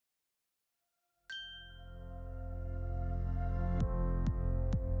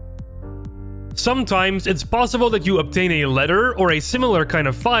Sometimes it's possible that you obtain a letter or a similar kind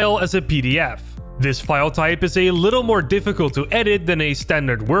of file as a PDF. This file type is a little more difficult to edit than a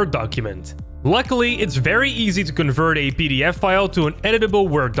standard Word document. Luckily, it's very easy to convert a PDF file to an editable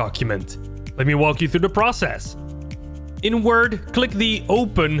Word document. Let me walk you through the process. In Word, click the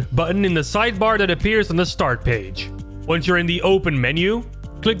Open button in the sidebar that appears on the Start page. Once you're in the Open menu,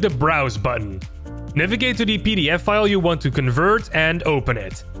 click the Browse button. Navigate to the PDF file you want to convert and open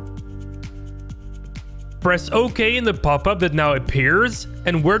it. Press OK in the pop-up that now appears,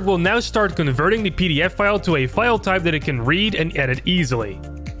 and Word will now start converting the PDF file to a file type that it can read and edit easily.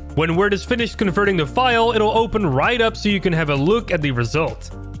 When Word is finished converting the file, it'll open right up so you can have a look at the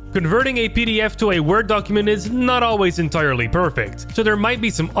result. Converting a PDF to a Word document is not always entirely perfect, so there might be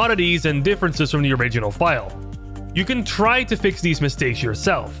some oddities and differences from the original file. You can try to fix these mistakes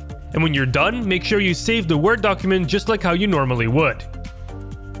yourself, and when you're done, make sure you save the Word document just like how you normally would.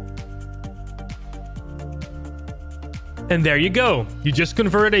 And there you go, you just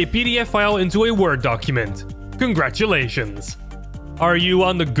converted a PDF file into a Word document. Congratulations! Are you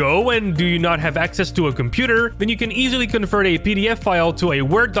on the go and do you not have access to a computer? Then you can easily convert a PDF file to a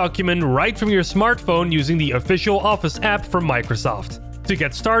Word document right from your smartphone using the official Office app from Microsoft. To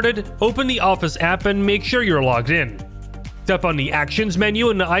get started, open the Office app and make sure you're logged in. Tap on the Actions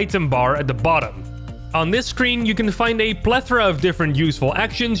menu in the item bar at the bottom. On this screen, you can find a plethora of different useful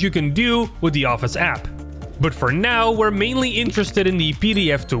actions you can do with the Office app. But for now, we're mainly interested in the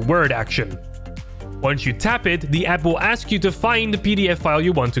PDF to Word action. Once you tap it, the app will ask you to find the PDF file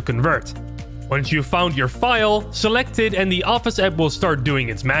you want to convert. Once you've found your file, select it and the Office app will start doing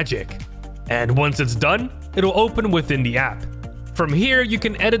its magic. And once it's done, it'll open within the app. From here, you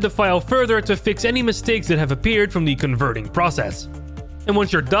can edit the file further to fix any mistakes that have appeared from the converting process. And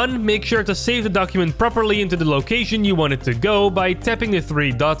once you're done, make sure to save the document properly into the location you want it to go by tapping the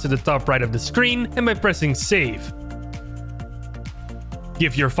 3 dots at the top right of the screen and by pressing Save.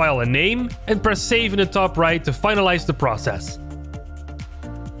 Give your file a name and press Save in the top right to finalize the process.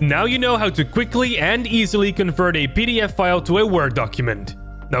 Now you know how to quickly and easily convert a PDF file to a Word document.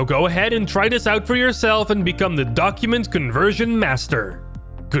 Now go ahead and try this out for yourself and become the document conversion master.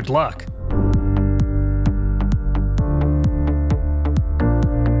 Good luck!